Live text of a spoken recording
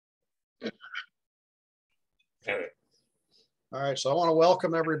All right, so I want to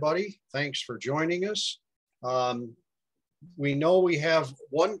welcome everybody. Thanks for joining us. We know we have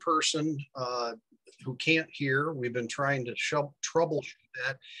one person who can't hear. We've been trying to troubleshoot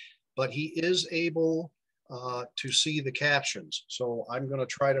that, but he is able to see the captions. So I'm going to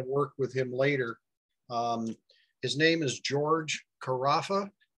try to work with him later. His name is George Carafa.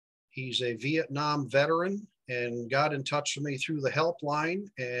 He's a Vietnam veteran and got in touch with me through the helpline,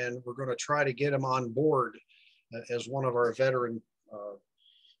 and we're going to try to get him on board as one of our veteran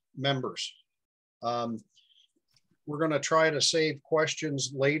members. We're going to try to save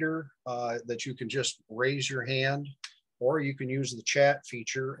questions later that you can just raise your hand, or you can use the chat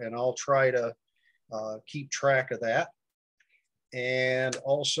feature, and I'll try to keep track of that. And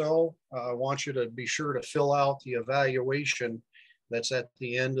also, I want you to be sure to fill out the evaluation that's at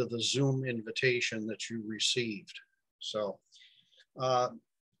the end of the Zoom invitation that you received. So our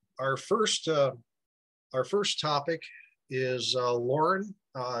first topic is Lorin.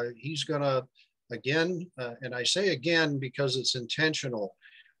 He's gonna, again, and I say again because it's intentional,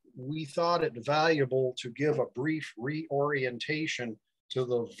 we thought it valuable to give a brief reorientation to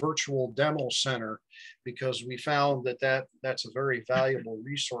the virtual demo center, because we found that that's a very valuable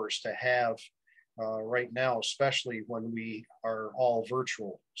resource to have right now, especially when we are all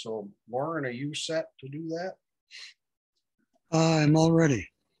virtual. So Lorin, are you set to do that? I'm all ready.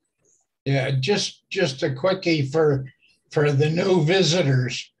 Yeah, just a quickie for the new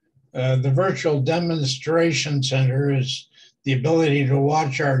visitors. The virtual demonstration center is the ability to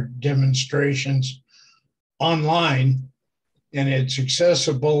watch our demonstrations online, and it's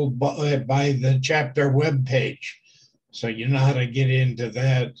accessible by the chapter webpage. So you know how to get into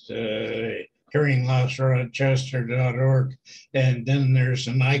that, hearinglossrochester.org, and then there's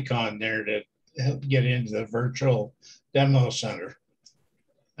an icon there to help get into the virtual demo center.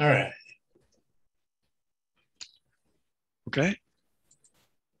 All right. Okay.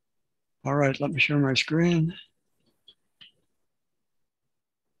 All right, let me share my screen.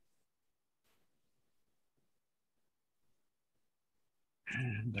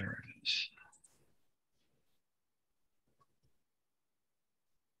 And there it is.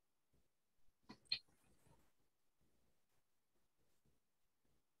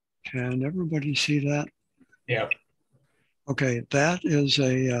 Can everybody see that? Yeah. Okay, that is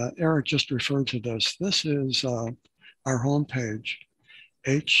Eric just referred to this. This is our homepage,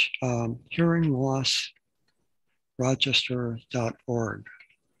 hearinglossrochester.org.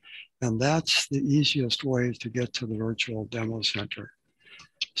 And that's the easiest way to get to the virtual demo center.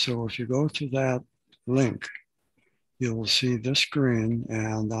 So if you go to that link, you'll see this screen,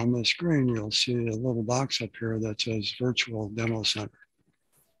 and on the screen, you'll see a little box up here that says Virtual Demo Center.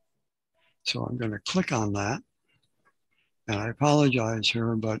 So I'm going to click on that. And I apologize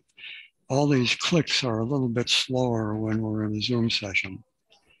here, but all these clicks are a little bit slower when we're in a Zoom session.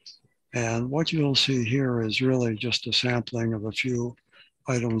 And what you'll see here is really just a sampling of a few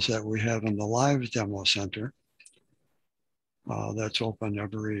items that we have in the live demo center. That's open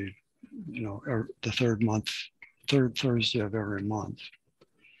every, the third Thursday of every month.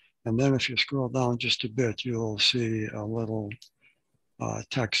 And then if you scroll down just a bit, you'll see a little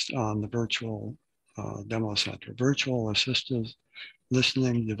text on the virtual demo center, Virtual Assistive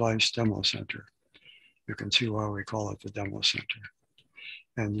Listening Device Demo Center. You can see why we call it the demo center.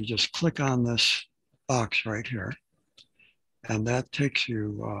 And you just click on this box right here, and that takes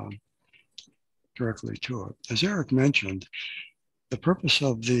you directly to it. As Eric mentioned, the purpose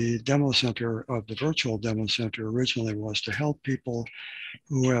of the demo center, of the virtual demo center originally, was to help people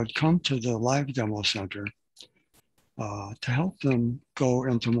who had come to the live demo center to help them go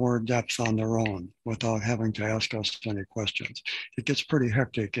into more depth on their own without having to ask us any questions. It gets pretty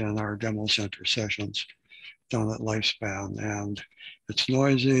hectic in our demo center sessions down at Lifespan, and it's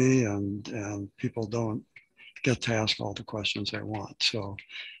noisy, and people don't get to ask all the questions they want. So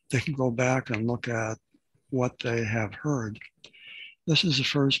they can go back and look at what they have heard. This is the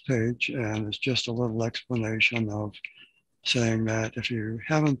first page, and it's just a little explanation of saying that if you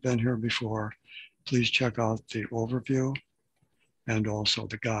haven't been here before, please check out the overview and also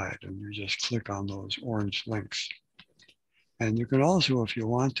the guide, and you just click on those orange links. And you can also, if you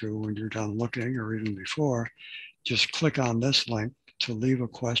want to, when you're done looking or even before, just click on this link to leave a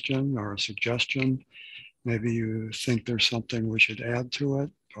question or a suggestion. Maybe you think there's something we should add to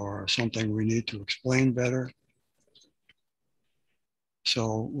it or something we need to explain better.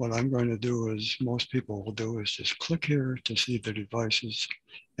 So what I'm going to do is, most people will do, is just click here to see the devices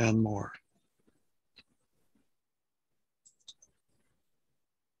and more.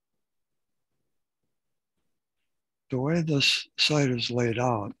 The way this site is laid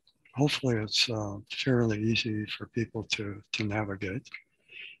out, hopefully it's fairly easy for people to navigate.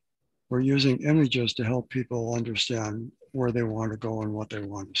 We're using images to help people understand where they want to go and what they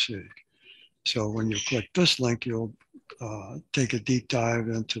want to see. So when you click this link, you'll take a deep dive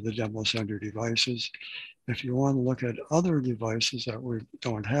into the demo center devices. If you want to look at other devices that we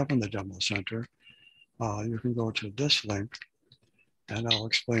don't have in the demo center, you can go to this link, and I'll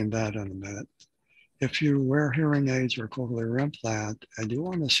explain that in a minute. If you wear hearing aids or cochlear implant and you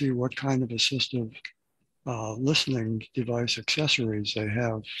want to see what kind of assistive listening device accessories they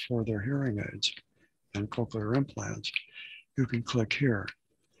have for their hearing aids and cochlear implants, you can click here.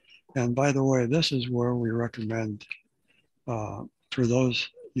 And by the way, this is where we recommend for those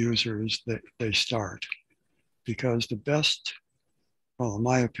users that they start, because the best, well, in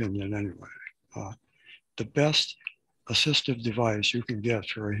my opinion anyway, the best assistive device you can get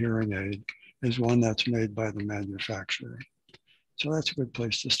for a hearing aid is one that's made by the manufacturer. So that's a good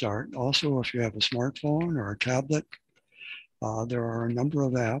place to start. Also, if you have a smartphone or a tablet, there are a number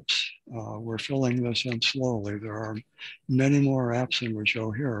of apps. We're filling this in slowly. There are many more apps than we show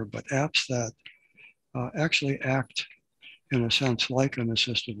here, but apps that actually act in a sense like an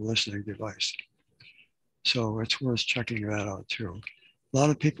assistive listening device. So it's worth checking that out too. A lot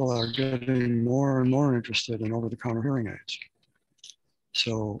of people are getting more and more interested in over-the-counter hearing aids.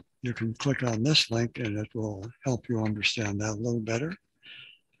 So you can click on this link and it will help you understand that a little better.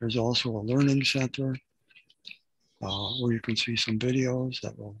 There's also a learning center where you can see some videos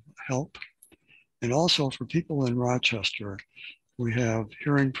that will help. And also for people in Rochester, we have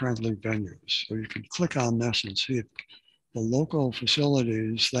hearing-friendly venues. So you can click on this and see the local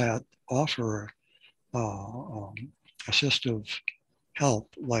facilities that offer assistive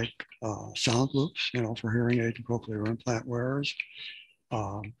help, like sound loops, for hearing aid and cochlear implant wearers,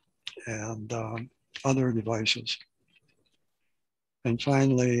 and other devices. And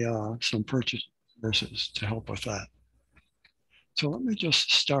finally, some purchase resources to help with that. So let me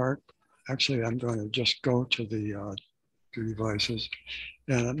just start. Actually, I'm going to just go to the devices.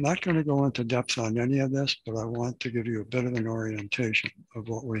 And I'm not going to go into depth on any of this, but I want to give you a bit of an orientation of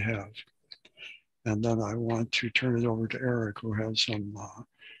what we have. And then I want to turn it over to Eric, who has some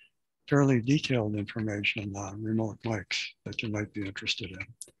fairly detailed information on remote mics that you might be interested in.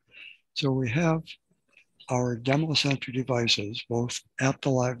 So we have our demo center devices, both at the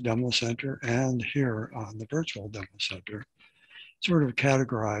live demo center and here on the virtual demo center, sort of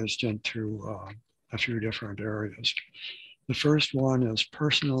categorized into a few different areas. The first one is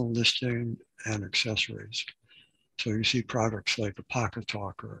personal listing and accessories. So you see products like a pocket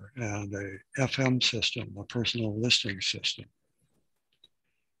talker and a FM system, a personal listing system.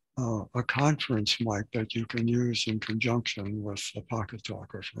 A conference mic that you can use in conjunction with a pocket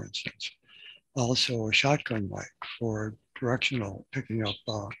talker, for instance. Also a shotgun mic for directional, picking up,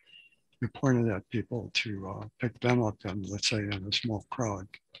 you pointed at people to pick them up in, let's say, in a small crowd.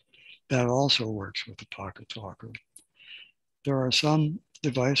 That also works with the pocket talker. There are some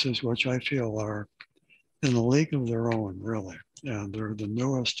devices which I feel are in a league of their own, really. And they're the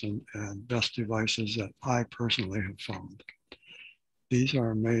newest and best devices that I personally have found. These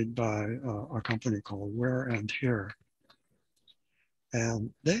are made by a company called Wear and Hear. And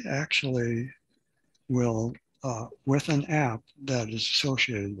they actually will, with an app that is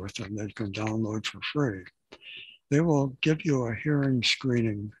associated with them that you can download for free, they will give you a hearing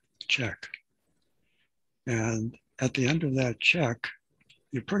screening check. And at the end of that check,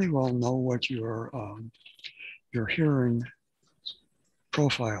 you pretty well know what your hearing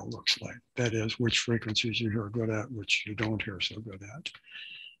profile looks like. That is, which frequencies you hear good at, which you don't hear so good at.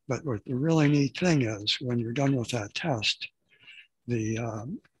 But what the really neat thing is, when you're done with that test, the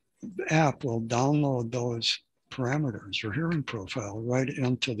app will download those parameters, your hearing profile, right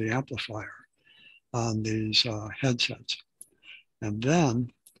into the amplifier on these headsets. And then,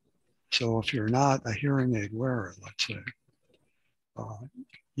 so if you're not a hearing aid wearer, let's say,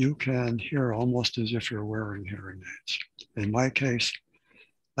 you can hear almost as if you're wearing hearing aids. In my case,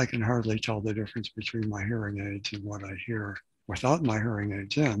 I can hardly tell the difference between my hearing aids and what I hear without my hearing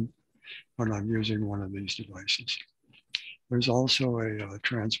aids in when I'm using one of these devices. There's also a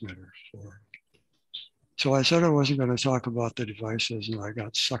transmitter for. So I said I wasn't going to talk about the devices, and I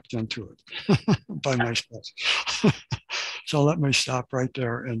got sucked into it by myself. So let me stop right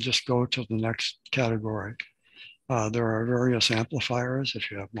there and just go to the next category. There are various amplifiers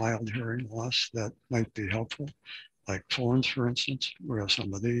if you have mild hearing loss that might be helpful, like phones, for instance. We have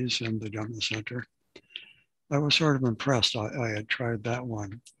some of these in the demo center. I was sort of impressed. I had tried that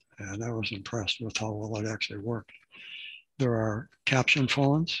one, and I was impressed with how well it actually worked. There are caption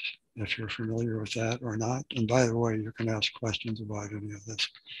phones, if you're familiar with that or not. And by the way, you can ask questions about any of this.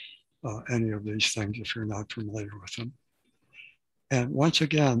 any of these things if you're not familiar with them. And once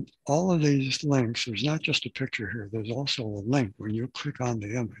again, all of these links, there's not just a picture here, there's also a link when you click on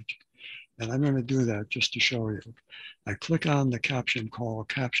the image. And I'm going to do that just to show you. I click on the caption call,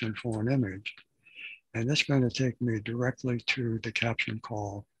 caption for an image, and it's going to take me directly to the caption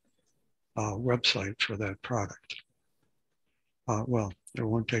call website for that product. Well, it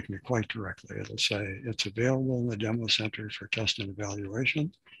won't take me quite directly. It'll say it's available in the demo center for test and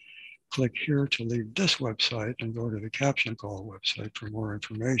evaluation. Click here to leave this website and go to the caption call website for more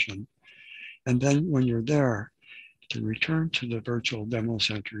information. And then when you're there, to return to the virtual demo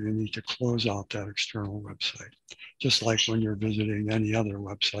center, you need to close out that external website, just like when you're visiting any other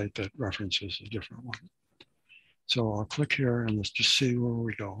website that references a different one. So I'll click here and let's just see where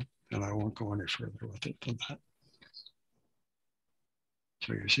we go. And I won't go any further with it than that.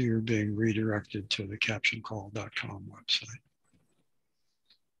 So you see you're being redirected to the captioncall.com website.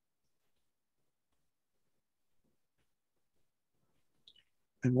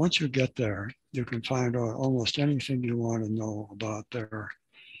 And once you get there, you can find out almost anything you want to know about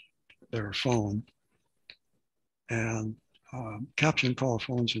their phone and caption call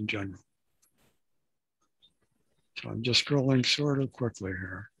phones in general. So I'm just scrolling sort of quickly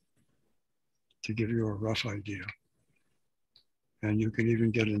here to give you a rough idea. And you can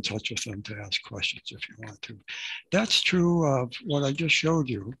even get in touch with them to ask questions if you want to. That's true of what I just showed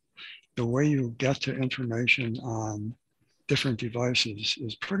you. The way you get to information on different devices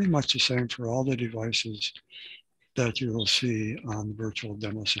is pretty much the same for all the devices that you will see on the virtual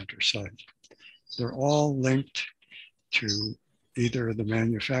demo center site. They're all linked to either the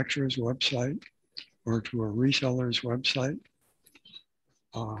manufacturer's website or to a reseller's website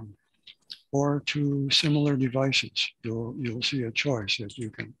or to similar devices. You'll see a choice that you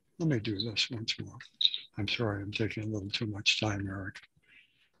can. Let me do this once more. I'm sorry, I'm taking a little too much time, Eric.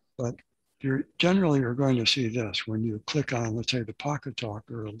 But you're going to see this when you click on, let's say, the Pocket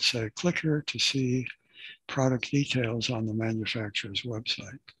Talker. It'll say, click here to see product details on the manufacturer's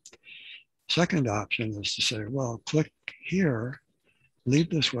website. Second option is to say, well, click here,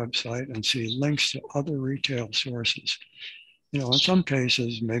 leave this website and see links to other retail sources. You know, in some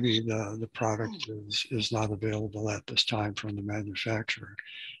cases, maybe the product is not available at this time from the manufacturer,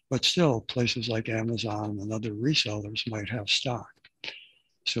 but still places like Amazon and other resellers might have stock.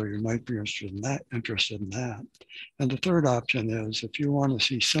 So you might be interested in that. And the third option is if you want to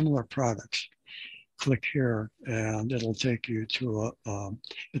see similar products, click here and it'll take you to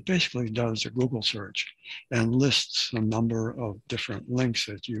it basically does a Google search and lists a number of different links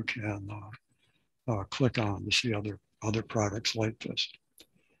that you can click on to see other products like this.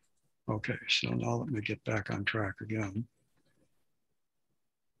 Okay, so now let me get back on track again.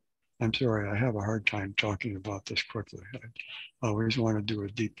 I'm sorry, I have a hard time talking about this quickly. I always want to do a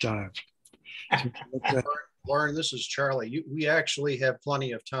deep dive. So Lorin, this is Charlie. We actually have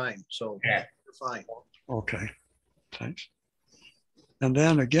plenty of time, so yeah, you're fine. Okay, thanks. And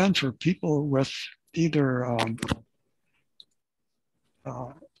then again, for people with either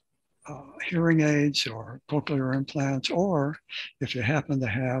hearing aids or cochlear implants, or if you happen to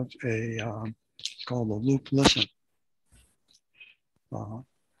have it's called a loop listen.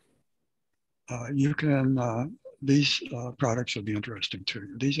 You can, these products will be interesting to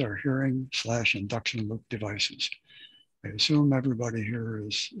you. These are hearing/induction loop devices. I assume everybody here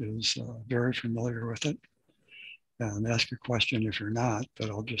is very familiar with it. And ask a question if you're not, but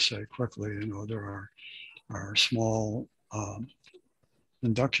I'll just say quickly, you know, there are small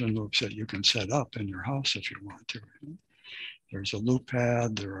induction loops that you can set up in your house if you want to. There's a loop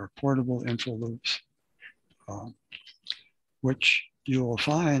pad, there are portable info loops, which you will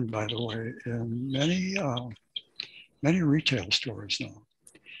find, by the way, in many retail stores now.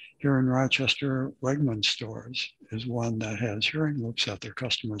 Here in Rochester, Wegmans stores is one that has hearing loops at their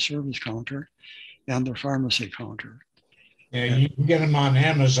customer service counter and their pharmacy counter. Yeah, you can get them on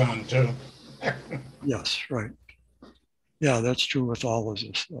Amazon too. Yes, right. Yeah, that's true with all of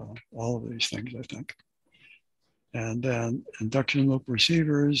these things, I think. And then induction loop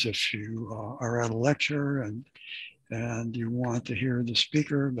receivers, if you are at a lecture and you want to hear the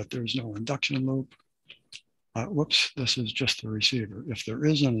speaker, but there's no induction loop. Whoops, this is just the receiver. If there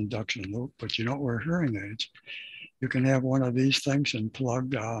is an induction loop, but you don't wear hearing aids, you can have one of these things and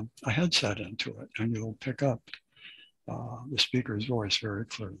plug a headset into it, and you'll pick up the speaker's voice very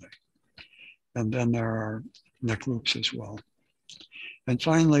clearly. And then there are neck loops as well. And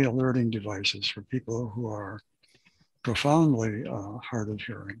finally, alerting devices for people who are profoundly hard of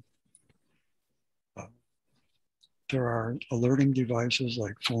hearing. There are alerting devices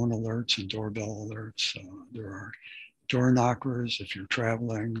like phone alerts and doorbell alerts. There are door knockers. If you're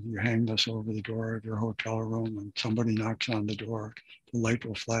traveling, you hang this over the door of your hotel room and somebody knocks on the door, the light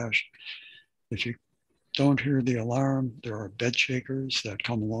will flash. If you don't hear the alarm, there are bed shakers that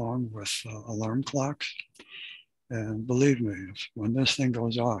come along with alarm clocks. And believe me, when this thing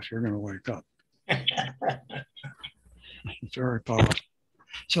goes off, you're going to wake up. It's very powerful.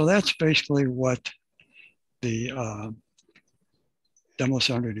 So that's basically what the demo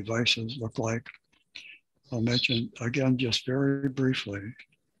center devices look like. I'll mention again, just very briefly,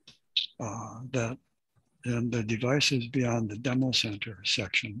 that in the devices beyond the demo center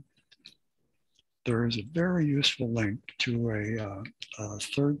section, there is a very useful link to a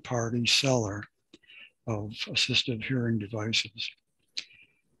third-party seller of assistive hearing devices.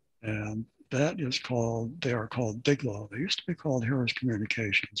 And that is called, they are called Biglow. They used to be called Harris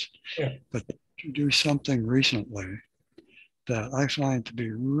Communications, Yeah. but they introduced something recently that I find to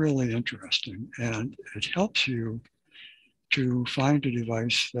be really interesting. And it helps you to find a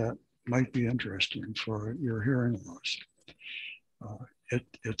device that might be interesting for your hearing loss.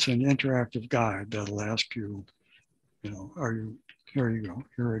 It's an interactive guide that'll ask you, are you, here you go,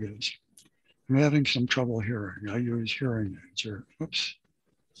 here it is. I'm having some trouble hearing. I use hearing aids, or oops,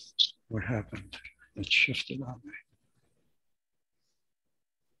 what happened? It shifted on me.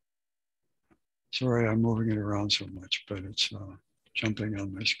 Sorry, I'm moving it around so much, but it's jumping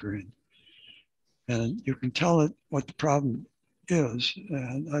on my screen. And you can tell it what the problem is.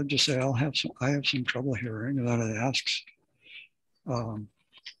 And I just say, I have some trouble hearing, and then it asks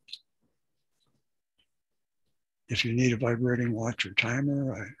if you need a vibrating watch or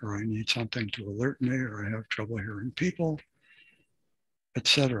timer, or I need something to alert me, or I have trouble hearing people,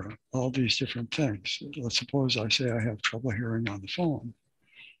 etc. All these different things. Let's suppose I say I have trouble hearing on the phone.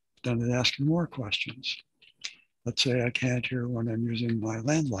 Then it asks me more questions. Let's say I can't hear when I'm using my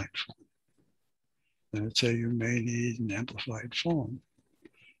landline phone. Then it say you may need an amplified phone.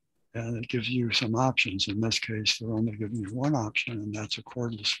 And it gives you some options. In this case, they're only giving you one option, and that's a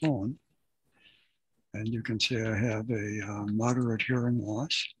cordless phone. And you can say I have a moderate hearing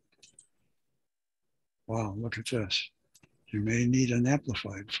loss. Wow, look at this. You may need an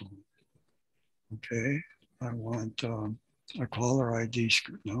amplified phone. Okay, I want a caller ID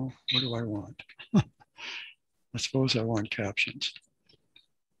screen. No, what do I want? I suppose I want captions.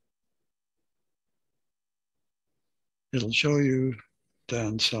 It'll show you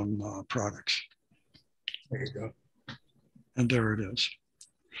then some products. There you go. And there it is.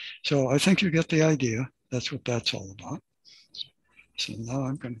 So I think you get the idea. That's what that's all about. So now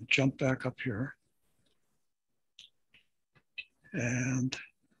I'm going to jump back up here. And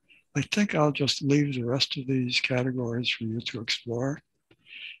I think I'll just leave the rest of these categories for you to explore.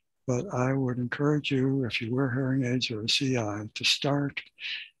 But I would encourage you, if you wear hearing aids or a CI, to start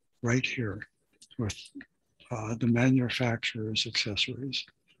right here with the manufacturer's accessories.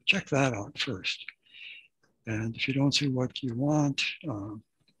 Check that out first. And if you don't see what you want,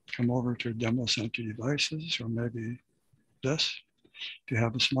 come over to Demo Center Devices, or maybe this. If you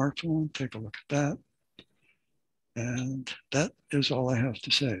have a smartphone, take a look at that. And that is all I have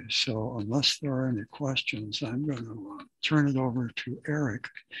to say. So unless there are any questions, I'm going to turn it over to Eric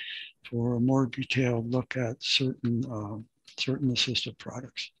for a more detailed look at certain assistive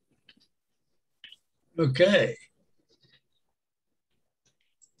products. Okay.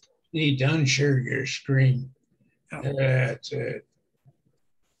 Need to unshare your screen. Yeah. That's it.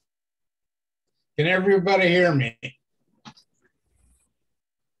 Can everybody hear me?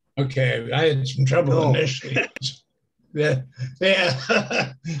 Okay, I had some trouble initially. Yeah.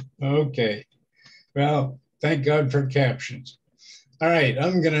 Okay. Well, thank God for captions. All right,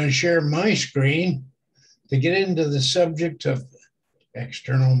 I'm going to share my screen to get into the subject of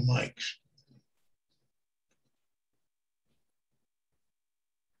external mics.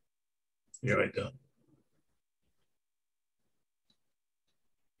 Here I go.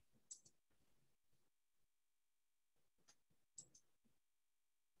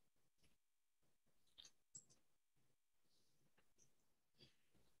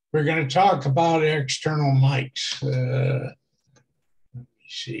 We're going to talk about external mics. Let me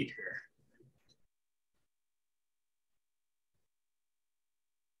see here.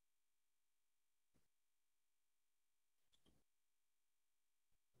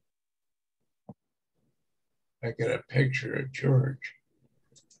 I got a picture of George.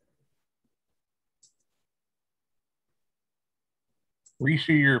 We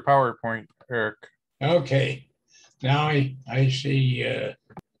see your PowerPoint, Eric. Okay. Now I see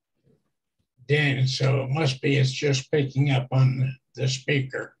Dan, so it must be it's just picking up on the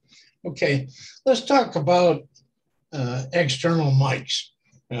speaker. Okay, let's talk about external mics.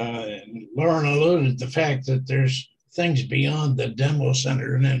 Lorin alluded to the fact that there's things beyond the demo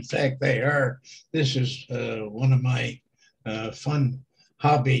center. And in fact, they are. This is one of my fun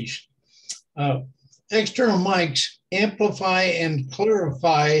hobbies. External mics amplify and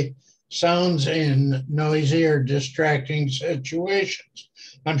clarify sounds in noisy or distracting situations.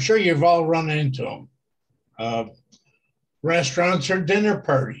 I'm sure you've all run into them. Restaurants or dinner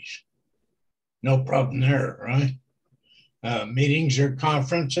parties, no problem there, right? Meetings or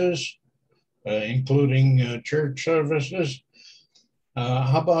conferences, including church services.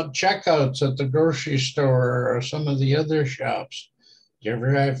 How about checkouts at the grocery store or some of the other shops? Do you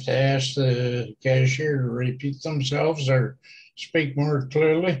ever have to ask the cashier to repeat themselves or speak more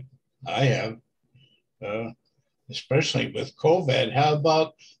clearly? I have, especially with COVID. How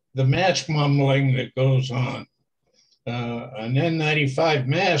about the mask mumbling that goes on? An N95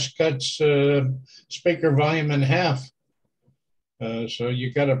 mask cuts speaker volume in half. So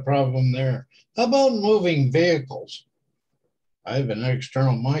you got a problem there. How about moving vehicles? I have an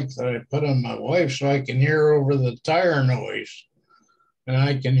external mic that I put on my wife so I can hear over the tire noise, and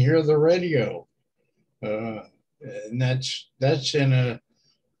I can hear the radio. And that's in a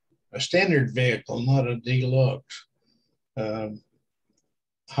standard vehicle, not a deluxe.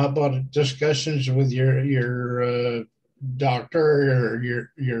 How about discussions with your doctor or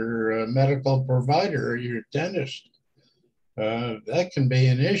your medical provider or your dentist? That can be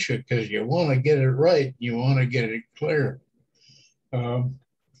an issue because you want to get it right. You want to get it clear. How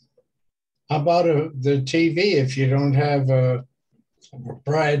about the TV if you don't have a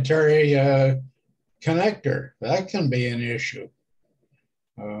proprietary connector? That can be an issue.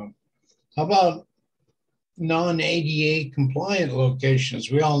 How about non-ADA compliant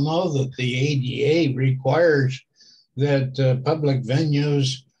locations? We all know that the ADA requires that public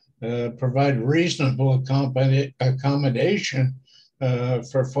venues provide reasonable accommodation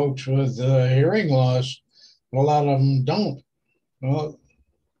for folks with hearing loss. A lot of them don't. Well,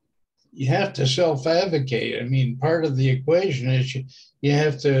 you have to self-advocate. I mean, part of the equation is you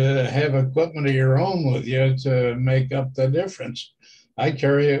have to have equipment of your own with you to make up the difference. I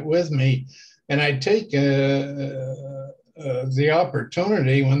carry it with me, and I take the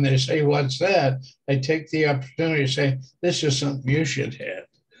opportunity when they say, "What's that?" I take the opportunity to say, "This is something you should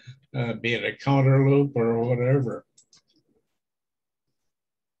have, be it a counter loop or whatever."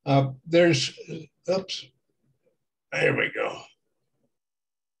 Oops, there we go.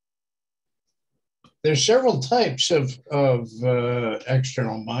 There's several types of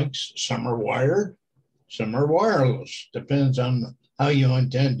external mics. Some are wired, some are wireless. Depends on how you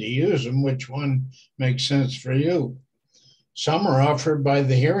intend to use them, which one makes sense for you. Some are offered by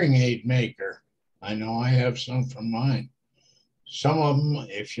the hearing aid maker. I know I have some for mine. Some of them,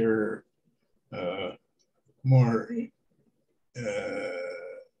 if you're more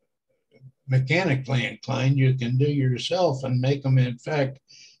mechanically inclined, you can do yourself and make them, in fact,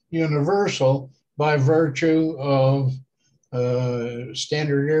 universal by virtue of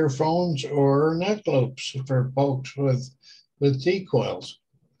standard earphones or neck loops for folks with T-coils.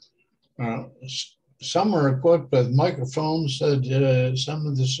 Some are equipped with microphones. Some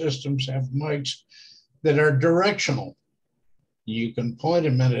of the systems have mics that are directional. You can point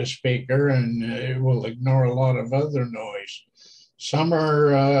them at a speaker and it will ignore a lot of other noise. Some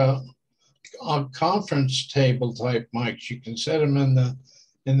are on conference table type mics. You can set them in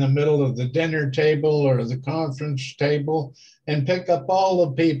the middle of the dinner table or the conference table and pick up all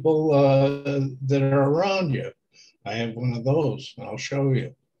the people that are around you. I have one of those, and I'll show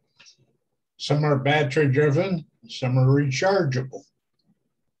you. Some are battery driven, some are rechargeable.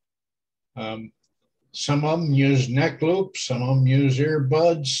 Some of them use neck loops, some of them use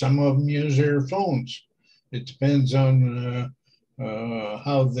earbuds, some of them use earphones. It depends on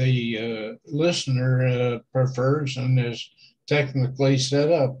how the listener prefers and is technically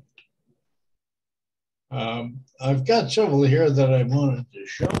set up. I've got several here that I wanted to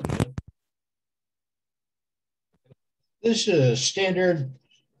show you. This is a standard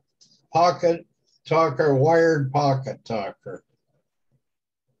pocket talker, wired pocket talker.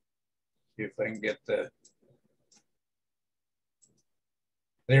 See if I can get the,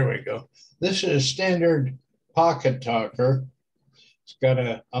 there we go. This is a standard pocket talker. It's got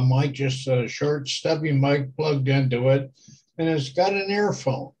a mic, just a short stubby mic plugged into it, and it's got an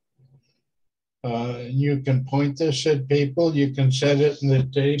earphone. You can point this at people. You can set it in the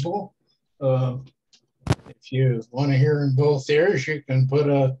table. If you want to hear in both ears, you can put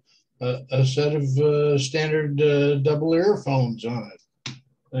a set of standard double earphones on it.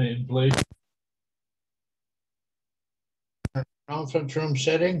 And play. Conference room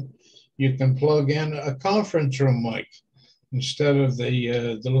setting, you can plug in a conference room mic instead of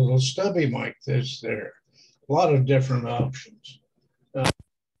the little stubby mic that's there. a lot of different options.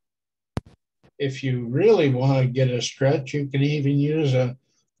 If you really want to get a stretch, you can even use an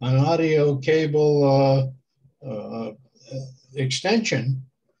audio cable extension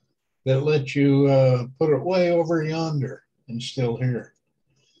that lets you put it way over yonder and still hear.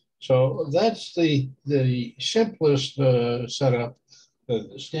 So that's the simplest setup,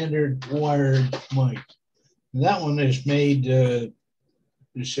 the standard wired mic. And that one is made, there's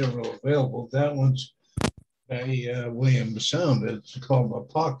several available. That one's by Williams Sound. It's called a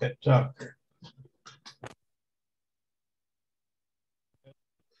Pocket Talker.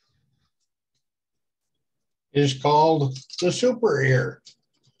 Is called the Super Ear.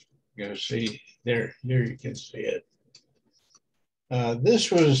 You can see there you can see it. This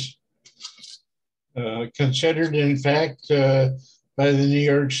was considered, in fact, by the New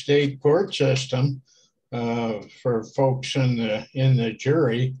York State court system for folks in the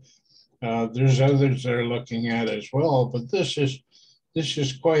jury. There's others they're looking at as well, but this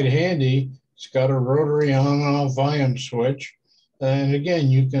is quite handy. It's got a rotary on-off volume switch, and again,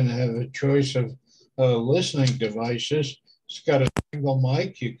 you can have a choice of listening devices. It's got a single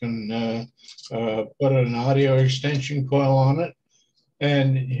mic. You can put an audio extension coil on it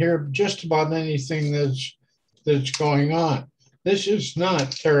and hear just about anything that's going on. This is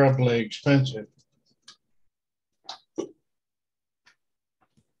not terribly expensive.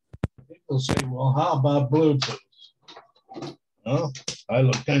 People say, well, how about Bluetooth? Well, I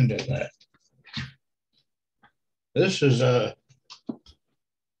looked into that. This is a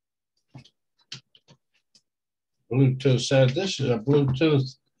Bluetooth set. This is a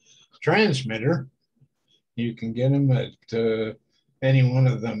Bluetooth transmitter. You can get them at any one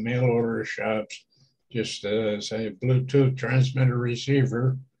of the mail order shops. Just say Bluetooth transmitter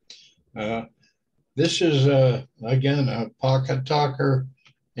receiver. This is again a Pocket Talker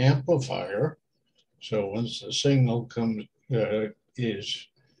amplifier. So once the signal comes is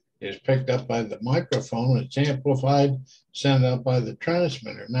picked up by the microphone, it's amplified, sent up by the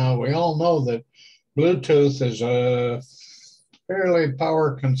transmitter. Now we all know that Bluetooth is fairly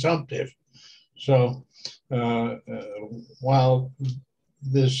power consumptive. So while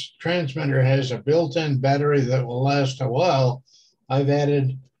this transmitter has a built-in battery that will last a while, I've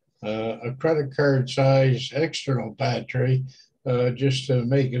added a credit card size external battery just to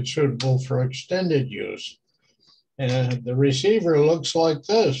make it suitable for extended use. And the receiver looks like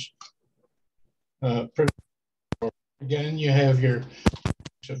this. Again, you have your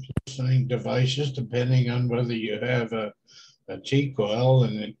listening devices, depending on whether you have a T-coil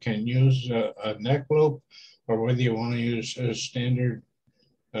and it can use a neck loop, or whether you want to use a standard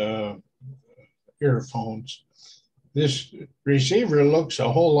earphones. This receiver looks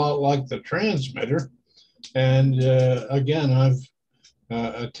a whole lot like the transmitter. And again, I've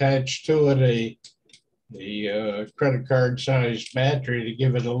attached to it a credit card sized battery to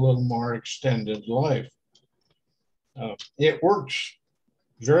give it a little more extended life. It works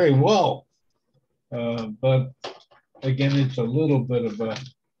very well, but again, it's a little bit of a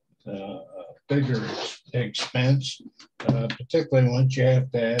bigger expense, particularly once you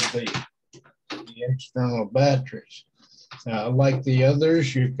have to add the external batteries. Like the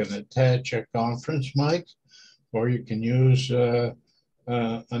others, you can attach a conference mic, or you can use a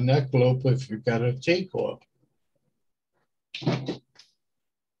neck loop if you've got a T-coil.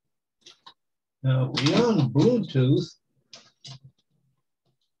 Now, beyond Bluetooth,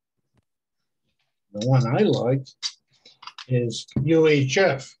 the one I like is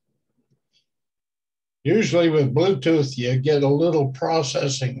UHF. Usually with Bluetooth, you get a little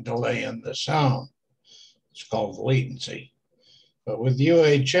processing delay in the sound. It's called latency. But with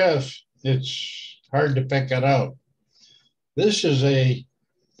UHF, it's hard to pick it out. This is a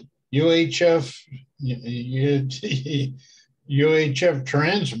UHF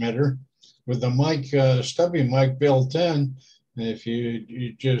transmitter with a mic, stubby mic built in. If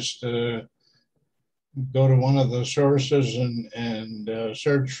you just go to one of the sources and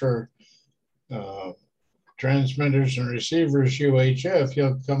search for transmitters and receivers UHF,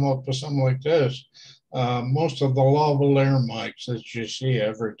 you'll come up with something like this. Most of the lavalier mics that you see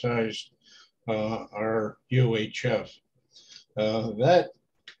advertised are UHF. That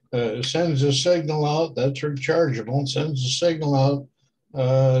sends a signal out, that's rechargeable, sends a signal out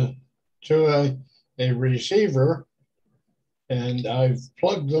to a receiver, and I've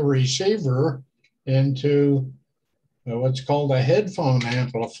plugged the receiver into what's called a headphone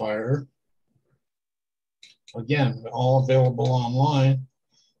amplifier. Again, all available online.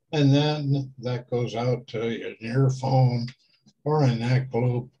 And then that goes out to an earphone or a neck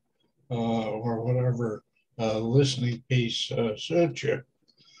loop or whatever listening piece suits you.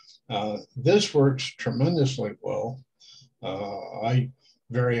 This works tremendously well. I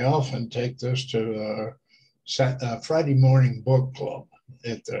very often take this to Friday morning book club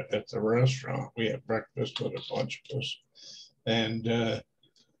at the restaurant. We have breakfast with a bunch of us, and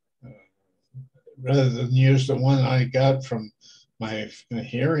rather than use the one I got from my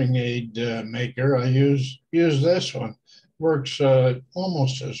hearing aid maker, I use this one. Works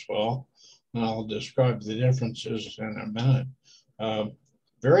almost as well, and I'll describe the differences in a minute.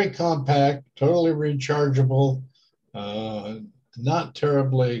 Very compact, totally rechargeable, not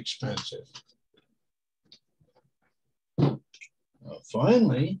terribly expensive.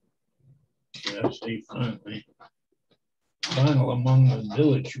 Finally, let's see, final among the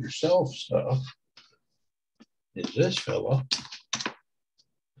do-it-yourself stuff is this fella.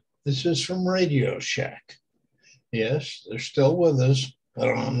 This is from Radio Shack. Yes, they're still with us, but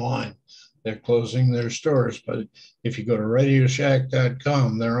online. They're closing their stores, but if you go to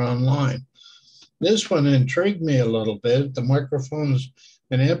radioshack.com, they're online. This one intrigued me a little bit. The microphones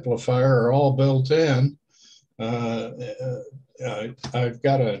and amplifier are all built in. I've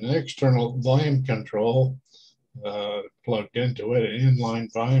got an external volume control plugged into it, an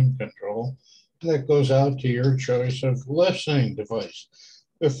inline volume control that goes out to your choice of listening device.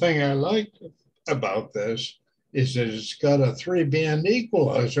 The thing I like about this is that it's got a 3-band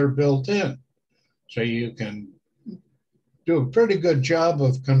equalizer built in. So you can do a pretty good job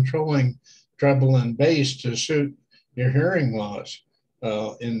of controlling treble and bass to suit your hearing loss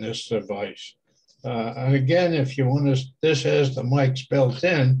in this device. And again, if you want to, this has the mics built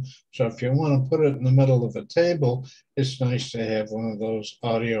in. So if you want to put it in the middle of a table, it's nice to have one of those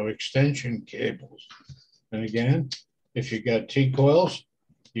audio extension cables. And again, if you got T-coils,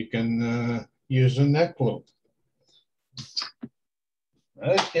 you can use a neck loop.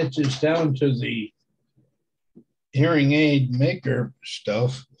 That gets us down to the hearing aid maker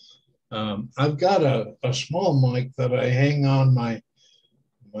stuff. I've got a small mic that I hang on my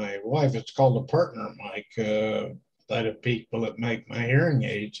wife. It's called a partner mic that have people that make my hearing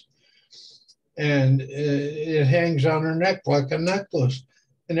aids. And it hangs on her neck like a necklace.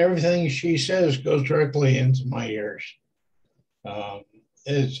 And everything she says goes directly into my ears.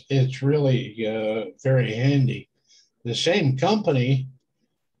 It's really very handy. The same company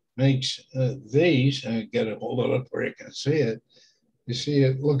makes these, and get it, hold it up where you can see it. You see,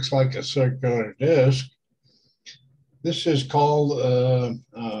 it looks like a circular disc. This is called a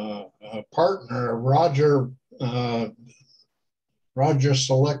partner, Roger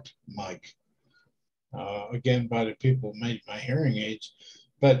Select mic. Again, by the people who made my hearing aids.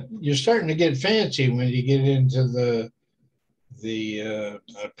 But you're starting to get fancy when you get into the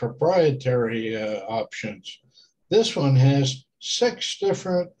proprietary options. This one has 6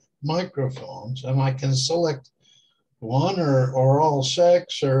 different microphones, and I can select one or all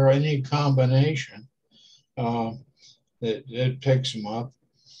 6 or any combination. It picks them up,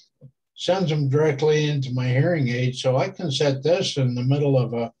 sends them directly into my hearing aid, so I can set this in the middle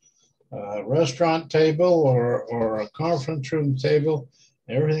of a restaurant table or a conference room table.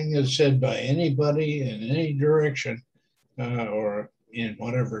 Everything is said by anybody in any direction or in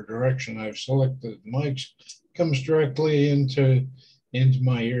whatever direction I've selected mics comes directly into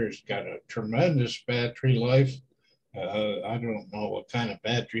my ears. Got a tremendous battery life. I don't know what kind of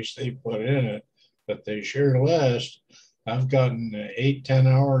batteries they put in it, but they sure last. I've gotten 8-10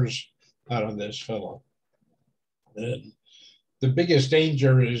 hours out of this fellow. And the biggest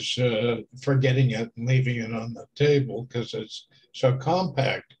danger is forgetting it and leaving it on the table because it's so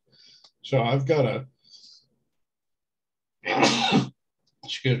compact. So I've got a,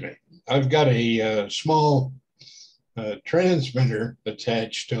 excuse me, I've got a small transmitter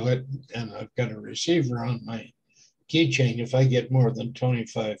attached to it, and I've got a receiver on my keychain. If I get more than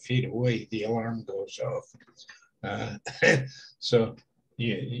 25 feet away, the alarm goes off. So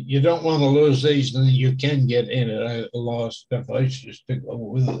you don't want to lose these, and you can get in it. I lost devices to go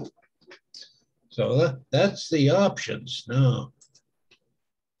with it. So that's the options now.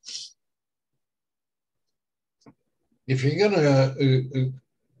 If you're gonna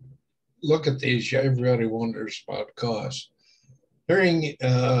look at these, everybody wonders about cost. Hearing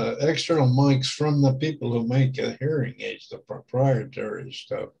external mics from the people who make the hearing aids, the proprietary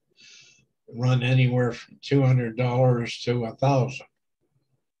stuff, run anywhere from $200 to $1,000.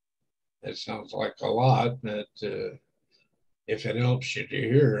 It sounds like a lot, but if it helps you to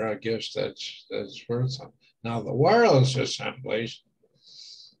hear, I guess that's worth it. Now the wireless assemblies,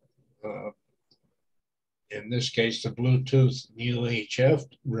 in this case, the Bluetooth UHF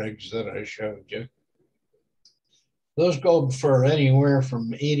rigs that I showed you, those go for anywhere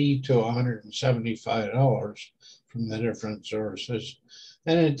from $80 to $175 from the different sources.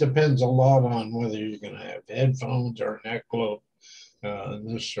 And it depends a lot on whether you're going to have headphones or a neck loop, and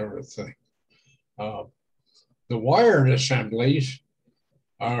this sort of thing. The wired assemblies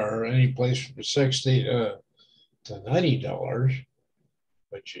are any place from $60 to $90,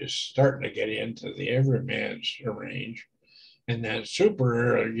 which is starting to get into the everyman's range. And that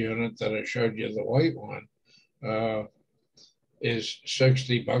super unit that I showed you, the white one, is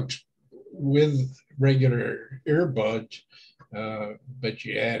 $60 with regular earbuds, but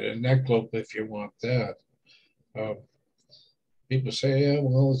you add a neck loop if you want that. People say, yeah,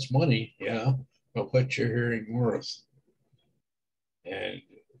 well, it's money. Yeah, but what's your hearing worth? And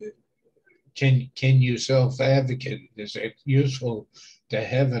can you self-advocate? Is it useful to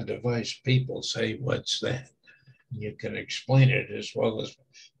have a device people say, what's that? You can explain it as well as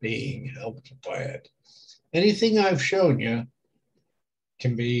being helped by it. Anything I've shown you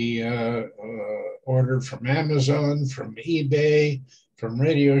can be ordered from Amazon, from eBay, from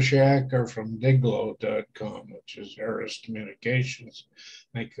Radio Shack, or from Diglo.com, which is Harris Communications.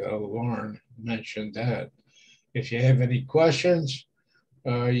 I think Lorin mentioned that. If you have any questions,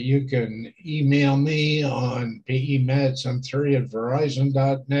 you can email me on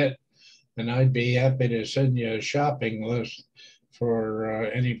pematson3@verizon.net, and I'd be happy to send you a shopping list for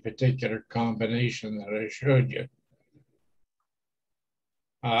any particular combination that I showed you.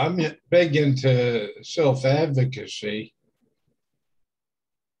 I'm big into self-advocacy.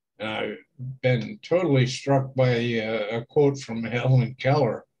 I've been totally struck by a quote from Helen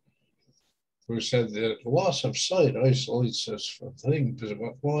Keller, who said that loss of sight isolates us from things,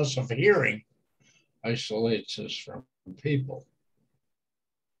 but loss of hearing isolates us from people.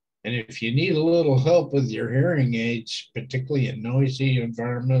 And if you need a little help with your hearing aids, particularly in noisy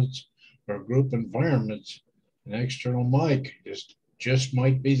environments or group environments, an external mic just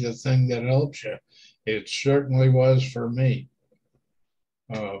might be the thing that helps you. It certainly was for me.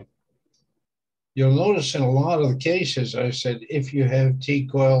 You'll notice in a lot of the cases, I said, if you have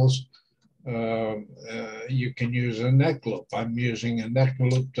T-coils, you can use a neck loop. I'm using a neck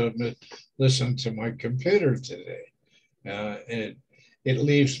loop to listen to my computer today. It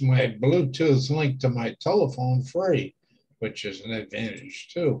leaves my Bluetooth link to my telephone free, which is an advantage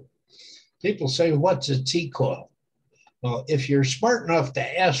too. People say, what's a T-coil? Well, if you're smart enough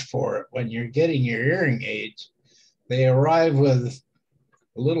to ask for it when you're getting your hearing aids, they arrive with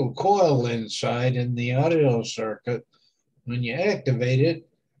a little coil inside in the audio circuit. When you activate it,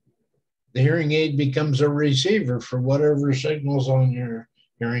 the hearing aid becomes a receiver for whatever signals on your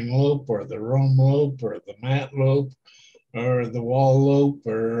hearing loop or the roam loop or the mat loop or the wall loop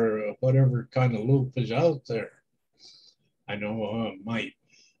or whatever kind of loop is out there. I know my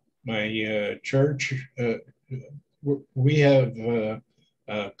church, we have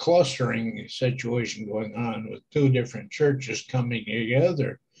a clustering situation going on with two different churches coming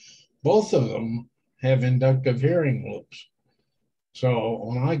together. Both of them have inductive hearing loops. So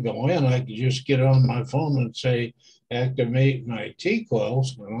when I go in, I can just get on my phone and say, activate my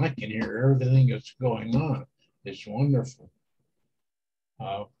T-coils, and I can hear everything that's going on. It's wonderful.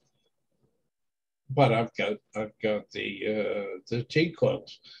 But I've got the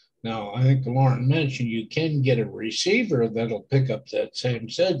T-coils. Now, I think Lorin mentioned you can get a receiver that'll pick up that same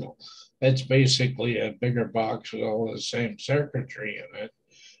signal. That's basically a bigger box with all the same circuitry in it.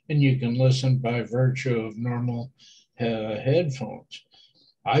 And you can listen by virtue of normal headphones.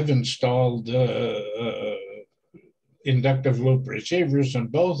 I've installed inductive loop receivers in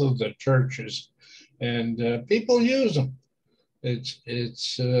both of the churches, and people use them.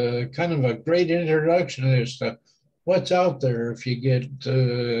 It's kind of a great introduction as to what's out there if you get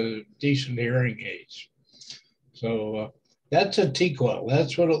decent hearing aids. So that's a T-coil.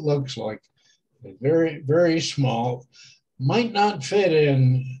 That's what it looks like. Very, very small. Might not fit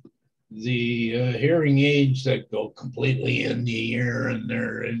in the hearing aids that go completely in the ear and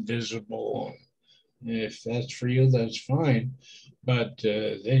they're invisible. If that's for you, that's fine. But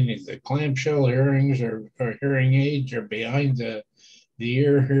the clamshell hearings or hearing aids are behind the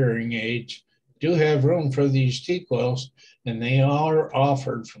ear hearing aids do have room for these T-coils, and they are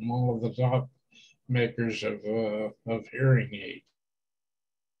offered from all of the top makers of hearing aids.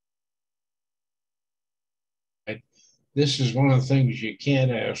 This is one of the things you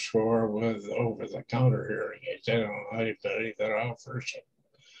can't ask for with over-the-counter hearing aids. I don't know anybody that offers it.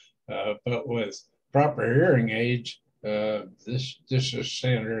 But with proper hearing aids, this is a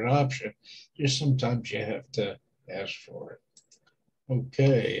standard option. Just sometimes you have to ask for it.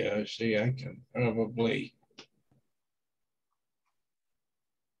 Okay, see, I can probably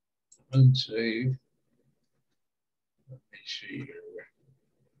unsave. Let me see here.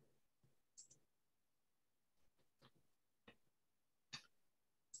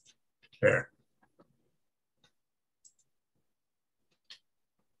 Sure.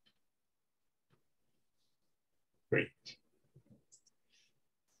 Great.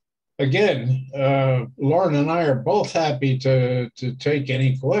 Again, Lorin and I are both happy to take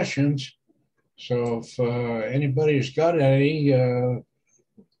any questions. So if anybody's got any,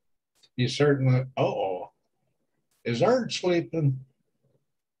 you certainly, is Art sleeping?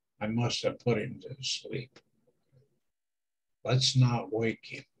 I must have put him to sleep. Let's not wake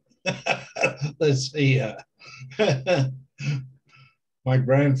him. Let's see. My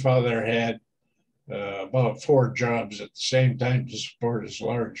grandfather had about 4 jobs at the same time to support his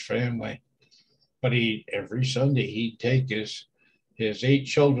large family. But every Sunday he'd take his 8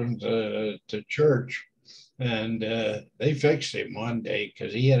 children to church, and they fixed him one day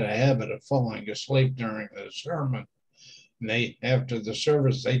because he had a habit of falling asleep during the sermon. And after the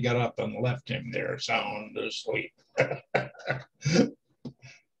service, they got up and left him there sound asleep. I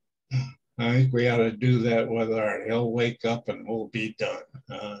think we ought to do that with Art. He'll wake up and we'll be done.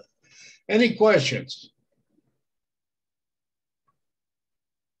 Any questions?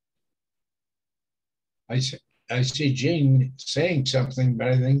 I see Jean saying something, but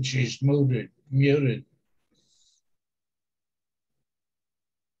I think she's muted.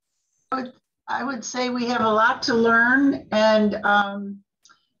 I would say we have a lot to learn, and I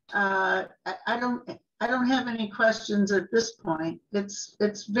don't have any questions at this point.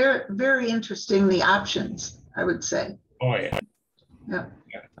 It's very, very interesting, the options, I would say. Oh yeah. Yeah.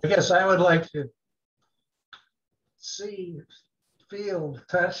 I guess I would like to see, feel,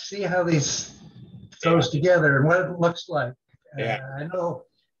 touch, see how these goes together and what it looks like. Yeah. I know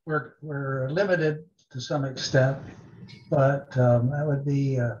we're limited to some extent, but that would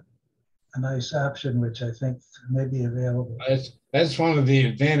be a nice option, which I think may be available. That's one of the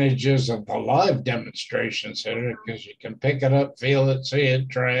advantages of the live demonstration center, because you can pick it up, feel it, see it,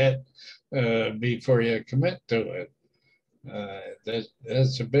 try it before you commit to it.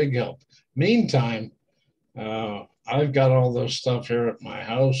 That's a big help. Meantime, I've got all those stuff here at my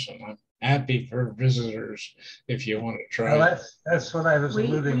house, and I'm happy for visitors if you want to try. Well, that's what I was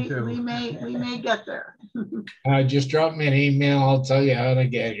alluding to. We may get there. Just drop me an email. I'll tell you how to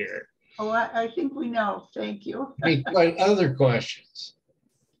get here. Oh, I think we know. Thank you. Any other questions?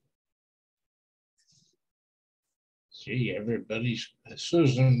 Gee,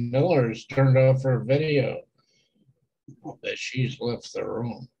 Susan Miller has turned off her video. I'll bet she's left the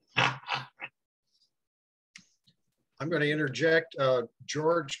room. I'm going to interject.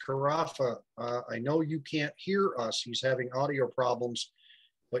 George Carafa, I know you can't hear us. He's having audio problems,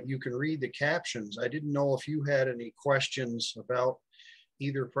 but you can read the captions. I didn't know if you had any questions about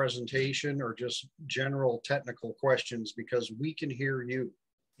either presentation or just general technical questions, because we can hear you.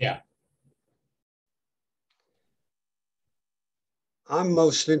 Yeah. I'm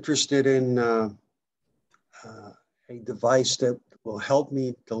most interested in a device that will help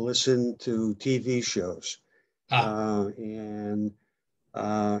me to listen to TV shows. And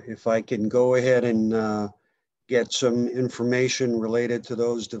if I can go ahead and get some information related to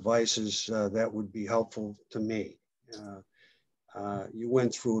those devices, that would be helpful to me. You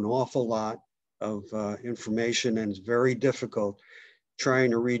went through an awful lot of information, and it's very difficult trying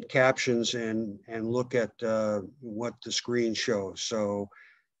to read captions and look at what the screen shows. So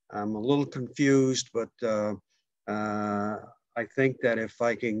I'm a little confused, but I think that if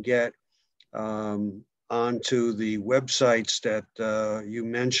I can get onto the websites that you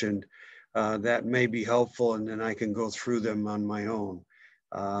mentioned, that may be helpful, and then I can go through them on my own.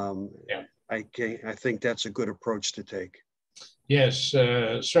 Yeah. I think that's a good approach to take. Yes,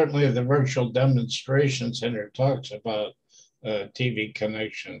 certainly the virtual demonstration center talks about TV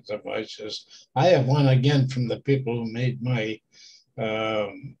connection devices. I have one again from the people who made my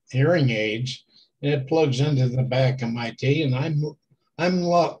hearing aids. It plugs into the back of my TV, and I'm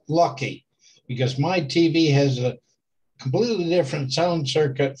lucky because my TV has a completely different sound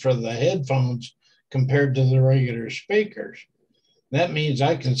circuit for the headphones compared to the regular speakers. That means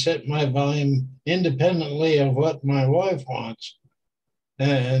I can set my volume independently of what my wife wants,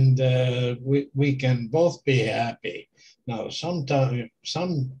 and we can both be happy. Now, sometimes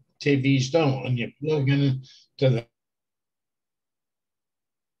some TVs don't. When you plug in to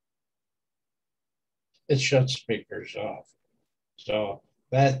it shuts speakers off. So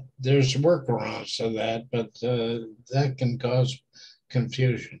that there's workarounds to that, but that can cause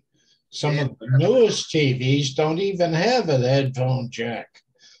confusion. Some of the newest TVs don't even have a headphone jack.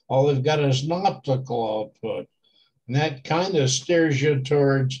 All they've got is an optical output. And that kind of steers you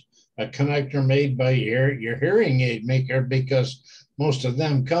towards a connector made by your hearing aid maker, because most of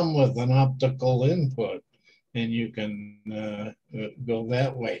them come with an optical input. and you can go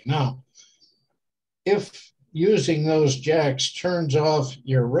that way. Now, if using those jacks turns off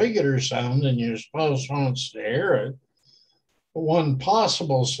your regular sound and your spouse wants to hear it, one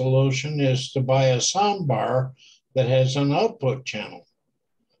possible solution is to buy a sound bar that has an output channel.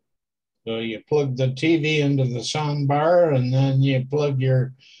 So you plug the TV into the sound bar, and then you plug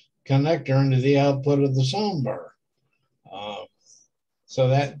your connector into the output of the sound bar. So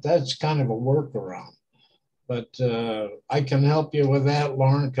that's kind of a workaround. But I can help you with that.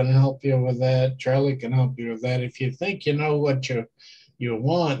 Lorin can help you with that. Charlie can help you with that. If you think you know what you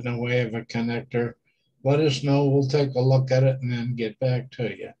want in the way of a connector, let us know. We'll take a look at it and then get back to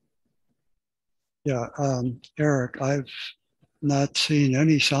you. Yeah, Eric, I've not seen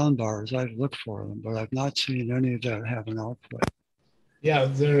any sound bars. I've looked for them, but I've not seen any that have an output. Yeah,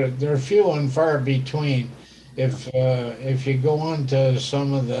 they're few and far between. If you go on to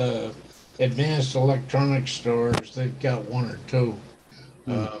some of the advanced electronics stores, they've got one or two.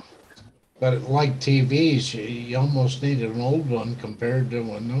 But like TVs, you almost need an old one compared to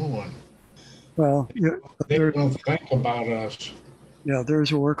a new one. Well, yeah, They don't think about us. Yeah,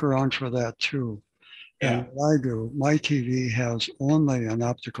 there's a workaround for that too. Yeah. And what I do, my TV has only an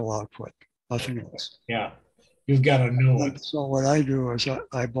optical output, nothing else. Yeah, you've got a new one. And so what I do is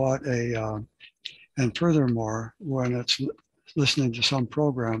I bought and furthermore, when it's listening to some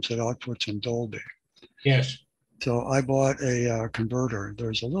programs, it outputs in Dolby. Yes. So I bought a converter.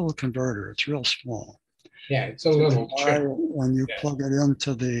 There's a little converter. It's real small. Yeah, it's a little chip. When you plug it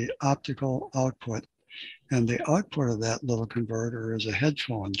into the optical output, and the output of that little converter is a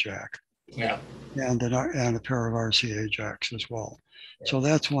headphone jack. Yeah. And a pair of RCA jacks as well. So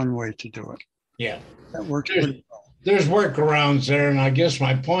that's one way to do it. Yeah. That works pretty well. There's workarounds there, and I guess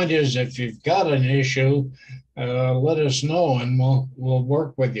my point is, if you've got an issue, let us know, and we'll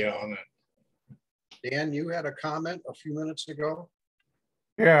work with you on it. Dan, you had a comment a few minutes ago.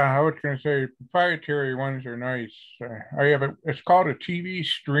 Yeah, I was going to say proprietary ones are nice. I have it's called a TV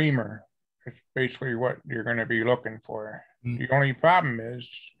streamer. It's basically what you're going to be looking for. The only problem is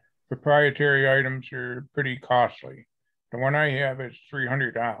proprietary items are pretty costly. The one I have is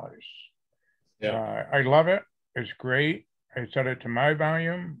 $300. Yeah. I love it. It's great. I set it to my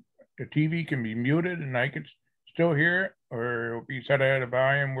volume. The TV can be muted and I can still hear it, or it'll be set at a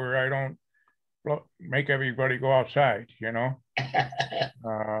volume where I don't make everybody go outside, you know.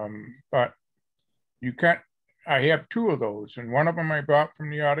 But you can't. I have two of those, and one of them I bought from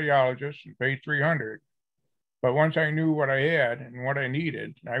the audiologist and paid $300. But once I knew what I had and what I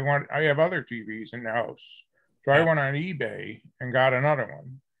needed, I have other TVs in the house, so I went on eBay and got another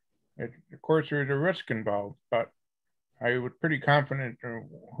one. Of course, there's a risk involved, but I was pretty confident in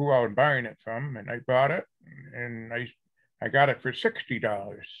who I was buying it from, and I bought it, and I got it for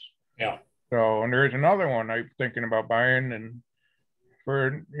 $60. Yeah. So, and there's another one I'm thinking about buying, and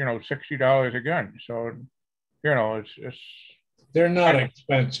for $60 again. So, it's they're not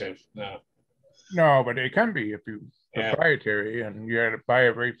expensive. No, but it can be if you proprietary, and you had to buy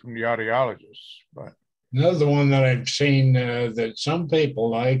it right from the audiologist. But another one that I've seen that some people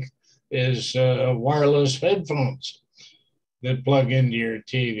like is wireless headphones that plug into your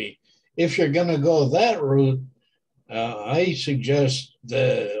TV. If you're going to go that route, I suggest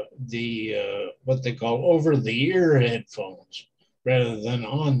the what they call over-the-ear headphones rather than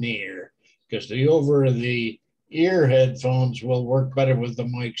on-the-ear, because the over-the-ear headphones will work better with the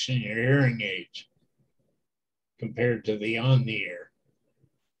mics in your hearing aids compared to the on-the-ear.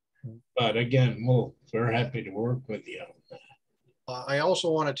 But again, we're happy to work with you on that. I also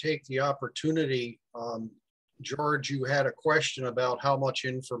want to take the opportunity, George, you had a question about how much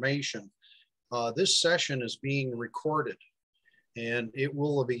information. This session is being recorded, and it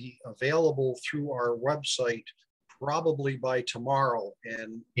will be available through our website probably by tomorrow.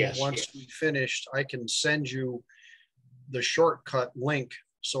 And once we finished, I can send you the shortcut link.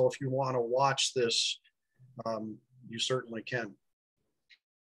 So if you want to watch this, you certainly can.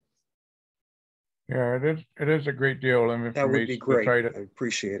 yeah, it is a great deal of information. That would be great. I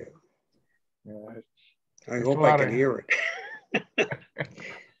appreciate it. Yeah, I hope I can hear it.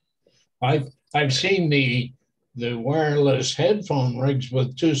 I've seen the wireless headphone rigs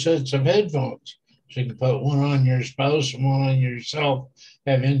with two sets of headphones. So you can put one on your spouse and one on yourself,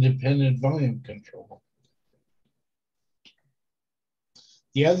 have independent volume control.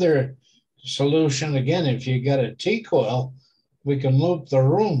 The other solution, again, if you got a T-coil, we can loop the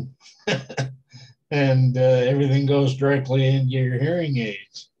room and everything goes directly into your hearing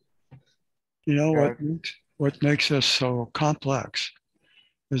aids. You know what makes us so complex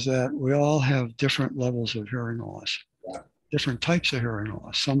is that we all have different levels of hearing loss. Yeah. different types of hearing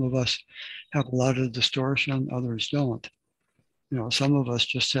loss. Some of us have a lot of distortion, others don't. You know, some of us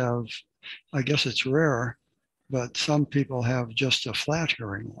just have, I guess it's rare, but some people have just a flat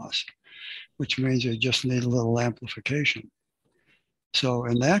hearing loss, which means they just need a little amplification. So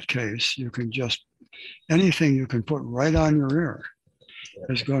in that case, you can just, anything you can put right on your ear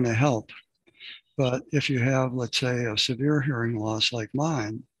is going to help. But if you have, let's say, a severe hearing loss like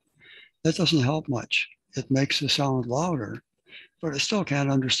mine, that doesn't help much. It makes the sound louder, but it still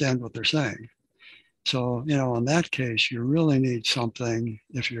can't understand what they're saying. So, you know, in that case, you really need something,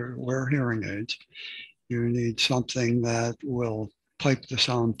 if you wear hearing aids, you need something that will pipe the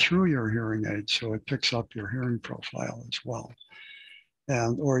sound through your hearing aid so it picks up your hearing profile as well.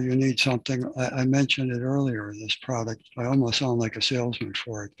 And, or you need something, I mentioned it earlier, this product, I almost sound like a salesman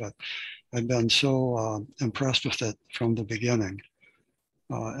for it, but I've been so impressed with it from the beginning.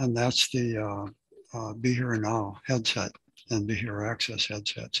 And that's the Be Here Now headset and Be Here Access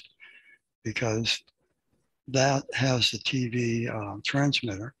headsets, because that has the TV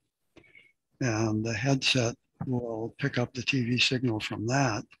transmitter, and the headset will pick up the TV signal from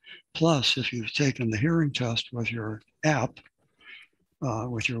that. Plus, if you've taken the hearing test with your app,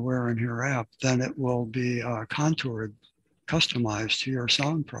 with your Wear and Hear app, then it will be contoured, customized to your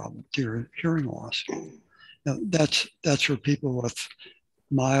sound problem, to your hearing loss. Now, that's for people with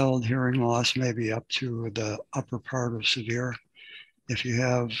mild hearing loss, maybe up to the upper part of severe. If you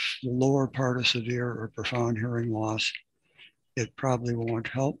have the lower part of severe or profound hearing loss, it probably won't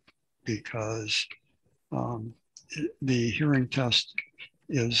help, because the hearing test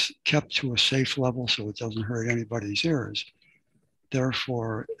is kept to a safe level so it doesn't hurt anybody's ears.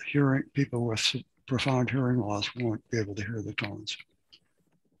 Therefore, people with profound hearing loss won't be able to hear the tones.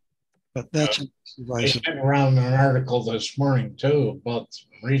 But that's I sent around an article this morning too about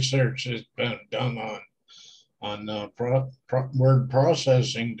research that's been done on word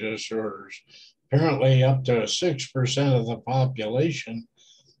processing disorders. Apparently, up to 6% of the population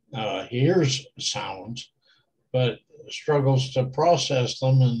hears sounds, but struggles to process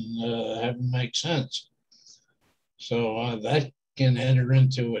them and have them make sense. So that can enter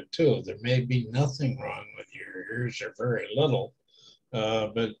into it too. There may be nothing wrong with your ears, or very little,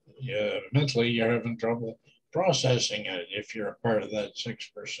 but mentally you're having trouble processing it if you're a part of that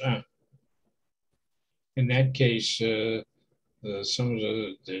 6%. In that case, some of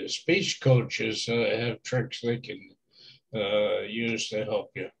the speech coaches have tricks they can use to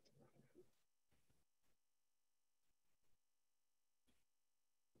help you.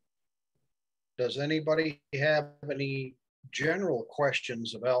 Does anybody have any general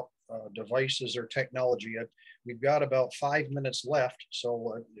questions about devices or technology? We've got about 5 minutes left,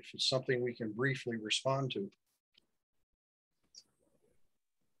 so if it's something we can briefly respond to.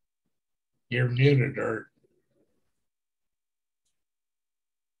 You're muted, Art.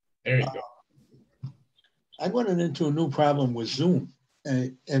 There you go. I running into a new problem with Zoom.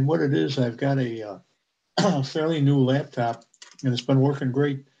 And what it is, I've got a fairly new laptop, and it's been working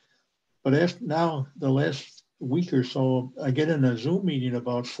great. But after now, the last week or so, I get in a Zoom meeting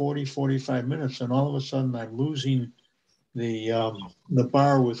about 40, 45 minutes, and all of a sudden I'm losing the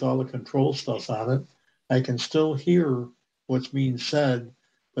bar with all the control stuff on it. I can still hear what's being said,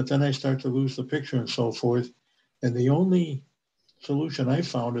 but then I start to lose the picture and so forth. And the only solution I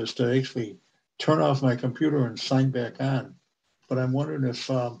found is to actually turn off my computer and sign back on. But I'm wondering if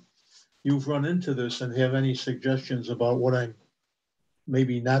you've run into this and have any suggestions about what I'm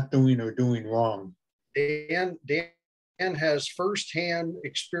maybe not doing or doing wrong. Dan has firsthand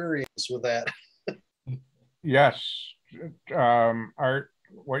experience with that. Yes. Art,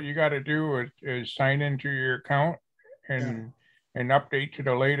 what you got to do is sign into your account and update to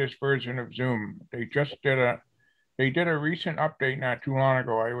the latest version of Zoom. They just did a recent update not too long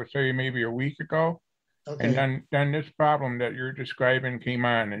ago. I would say maybe a week ago. Okay. And then this problem that you're describing came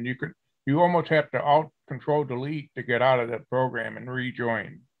on, and you almost have to Alt Control Delete to get out of that program and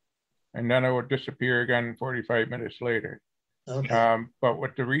rejoin, and then it would disappear again 45 minutes later. Okay. But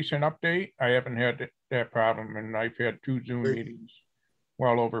with the recent update, I haven't had that problem, and I've had 2 Zoom meetings,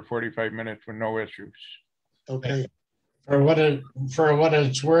 well over 45 minutes with no issues. Okay. For what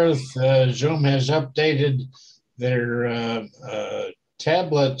it's worth, Zoom has updated their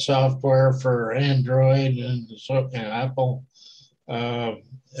tablet software for Android and Apple,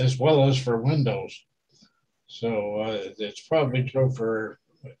 as well as for Windows. So it's probably true for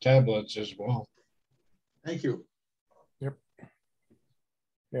tablets as well. Thank you. Yep.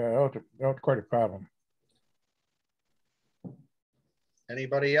 Yeah, that was quite a problem.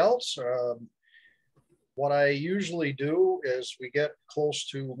 Anybody else? What I usually do is we get close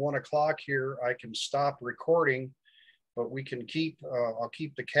to 1 o'clock here, I can stop recording but we can keep, I'll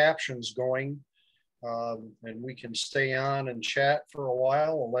keep the captions going, and we can stay on and chat for a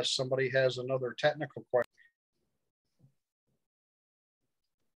while unless somebody has another technical question.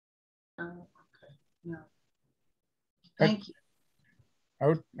 Okay. No. Thank you.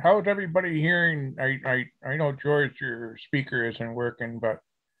 How's everybody hearing? I know George, your speaker isn't working, but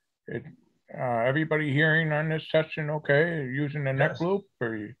everybody hearing on this session okay? Are you using the neck loop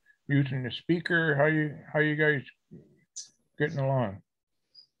or you using the speaker? How you guys getting along?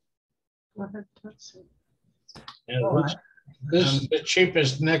 Go ahead, let's see. Yeah, this is the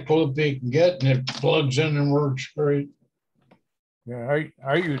cheapest neck loop you can get, and it plugs in and works great. Yeah,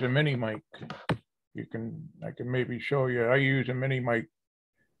 I use a mini mic. I can maybe show you. I use a mini mic,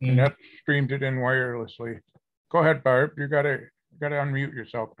 and that streams it in wirelessly. Go ahead, Barb. You gotta unmute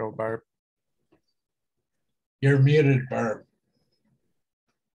yourself though, Barb. You're muted, Barb.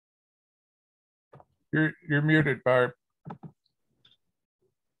 You're muted, Barb.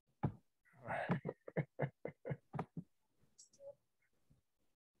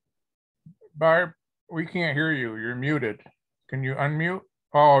 Barb, we can't hear you. You're muted. Can you unmute?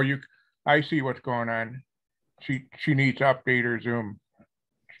 Oh, I see what's going on. She needs to update her Zoom.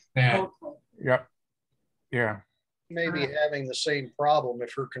 Yeah. Yep. Yeah. Maybe having the same problem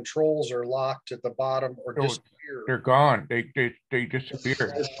if her controls are locked at the bottom or disappear. They're gone. They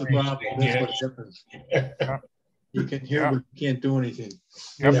disappear. That's the problem. That's what happens. Yeah. You can hear, but you can't do anything.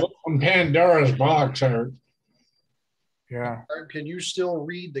 Yep. From Pandora's box, Art. Yeah. Can you still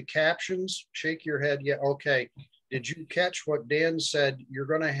read the captions? Shake your head. Yeah. Okay. Did you catch what Dan said? You're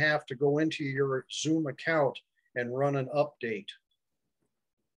going to have to go into your Zoom account and run an update.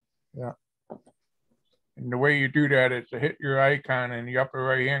 Yeah. And the way you do that is to hit your icon in the upper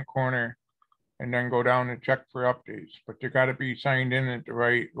right-hand corner and then go down and check for updates. But you got to be signed in at the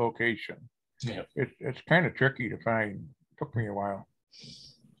right location. Yeah. It's kind of tricky to find. It took me a while.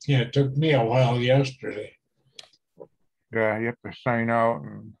 Yeah, it took me a while yesterday. Yeah, you have to sign out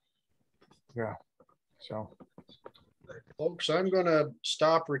and yeah. So. Folks, I'm going to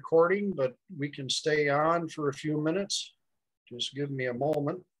stop recording, but we can stay on for a few minutes. Just give me a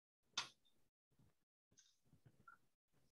moment.